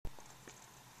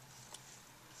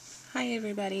Hi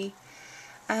everybody.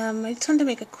 I just wanted to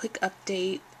make a quick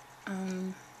update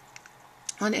on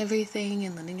everything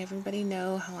and letting everybody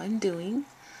know how I'm doing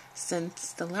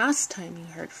since the last time you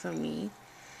heard from me.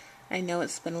 I know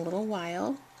it's been a little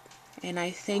while, and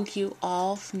I thank you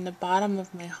all from the bottom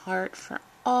of my heart for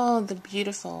all the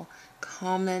beautiful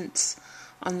comments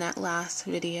on that last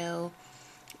video,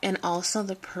 and also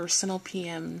the personal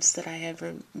PMs that I have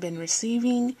been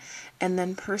receiving, and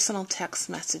then personal text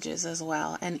messages as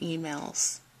well, and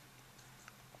emails.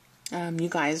 You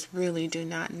guys really do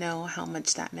not know how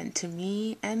much that meant to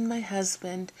me and my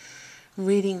husband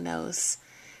reading those.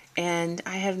 And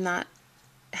I have not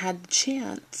had the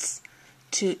chance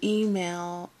to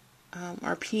email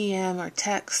or PM or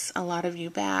text a lot of you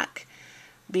back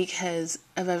because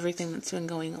of everything that's been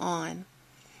going on.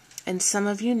 And some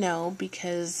of you know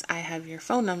because I have your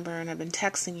phone number and I've been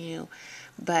texting you,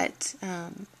 but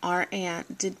our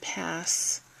aunt did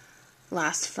pass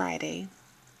last Friday.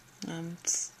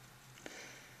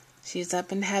 She's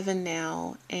up in heaven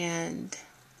now, and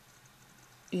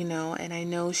and I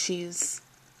know she's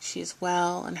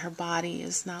well, and her body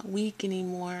is not weak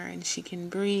anymore, and she can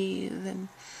breathe, and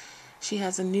she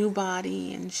has a new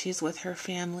body, and she's with her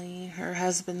family. Her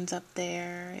husband's up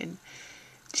there, and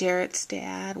Jarrett's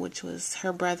dad, which was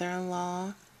her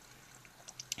brother-in-law,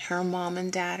 her mom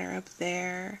and dad are up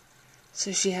there.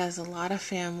 So she has a lot of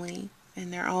family,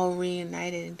 and they're all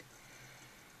reunited.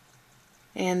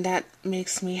 And that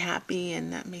makes me happy,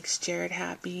 and that makes Jarrett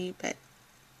happy. But,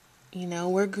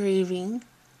 we're grieving.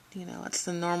 It's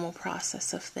the normal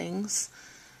process of things.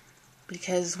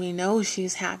 Because we know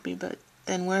she's happy, but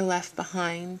then we're left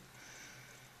behind.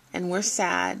 And we're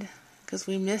sad because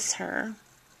we miss her.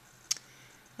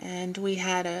 And we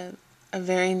had a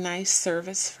very nice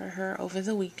service for her over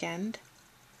the weekend.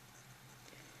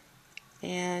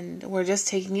 And we're just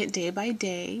taking it day by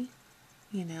day,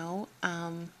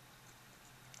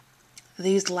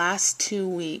 These last 2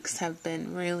 weeks have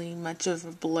been really much of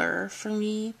a blur for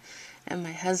me and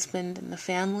my husband and the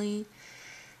family.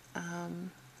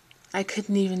 I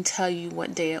couldn't even tell you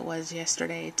what day it was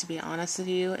yesterday, to be honest with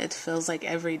you. It feels like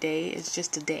every day is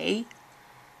just a day.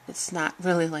 It's not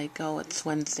really like, oh, it's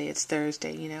Wednesday, it's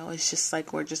Thursday, It's just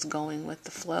like we're just going with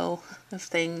the flow of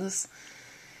things.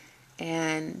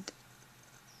 And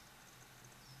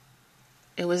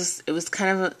it was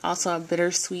kind of also a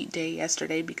bittersweet day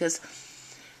yesterday because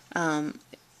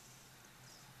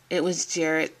it was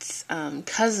Jarrett's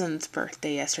cousin's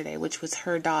birthday yesterday, which was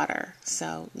her daughter.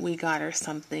 So we got her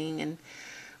something, and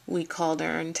we called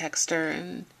her and texted her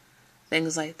and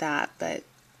things like that. But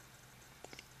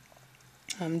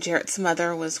Jarrett's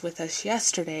mother was with us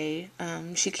yesterday.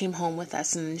 She came home with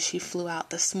us, and she flew out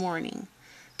this morning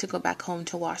to go back home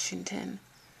to Washington.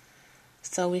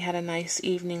 So we had a nice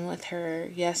evening with her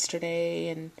yesterday,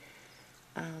 and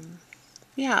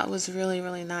it was really,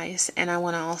 really nice. And I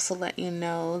want to also let you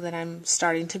know that I'm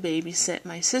starting to babysit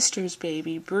my sister's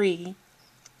baby, Bree.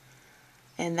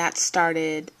 And that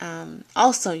started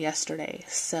also yesterday.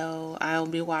 So I'll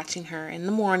be watching her in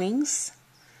the mornings.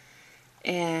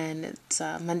 And it's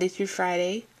Monday through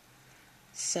Friday.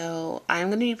 So I'm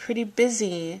going to be pretty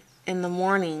busy in the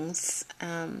mornings.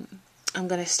 I'm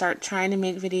going to start trying to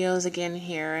make videos again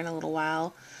here in a little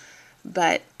while.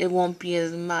 But it won't be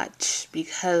as much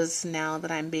because now that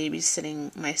I'm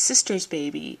babysitting my sister's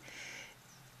baby,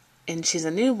 and she's a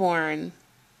newborn,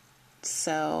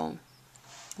 so,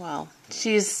 well,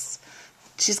 she's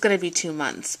going to be 2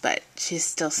 months, but she's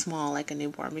still small like a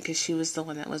newborn because she was the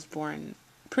one that was born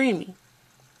preemie.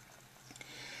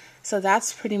 So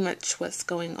that's pretty much what's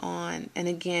going on. And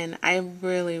again, I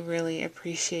really, really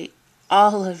appreciate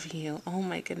all of you. Oh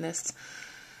my goodness.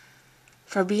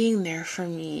 For being there for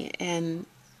me and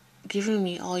giving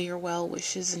me all your well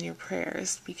wishes and your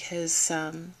prayers, because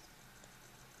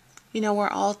we're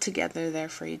all together there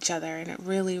for each other, and it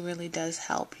really, really does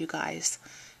help, you guys.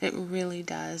 It really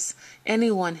does.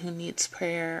 Anyone who needs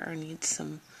prayer or needs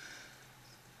some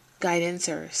guidance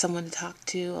or someone to talk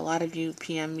to, a lot of you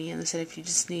PM me and said if you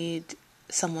just need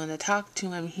someone to talk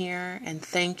to, I'm here, and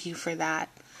thank you for that.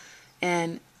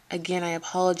 And again, I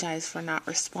apologize for not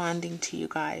responding to you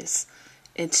guys.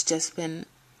 It's just been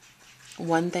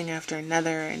one thing after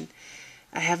another, and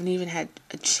I haven't even had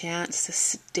a chance to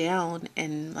sit down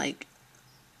and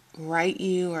write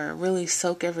you or really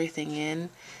soak everything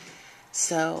in.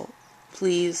 So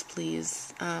please,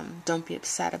 don't be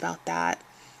upset about that.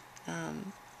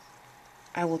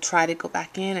 I will try to go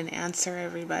back in and answer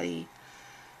everybody,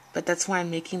 but that's why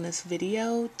I'm making this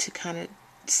video, to kind of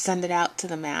send it out to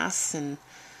the mass and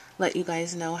let you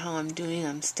guys know how I'm doing.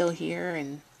 I'm still here,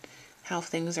 and how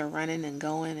things are running and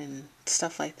going and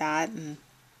stuff like that. And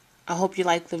I hope you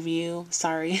like the view.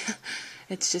 Sorry,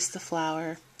 it's just the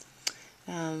flower.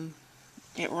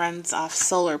 It runs off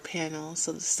solar panels,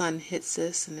 so the sun hits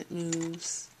this and it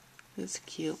moves. It's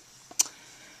cute.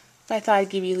 But I thought I'd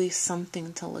give you at least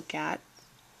something to look at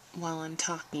while I'm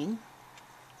talking.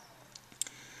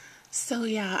 So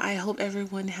yeah, I hope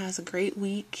everyone has a great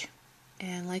week.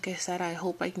 And like I said, I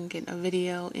hope I can get a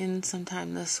video in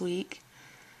sometime this week.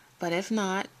 But if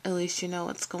not, at least you know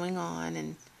what's going on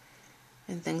and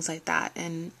things like that.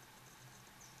 And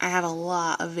I have a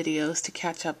lot of videos to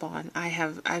catch up on.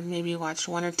 I maybe watched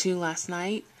 1 or 2 last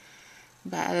night.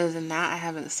 But other than that, I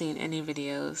haven't seen any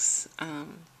videos.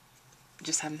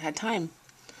 Just haven't had time.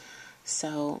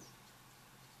 So,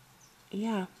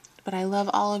 yeah. But I love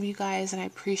all of you guys and I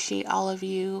appreciate all of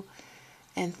you.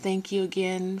 And thank you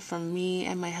again from me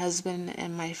and my husband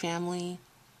and my family.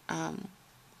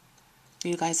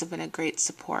 You guys have been a great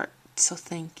support. So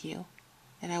thank you.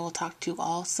 And I will talk to you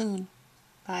all soon.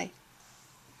 Bye.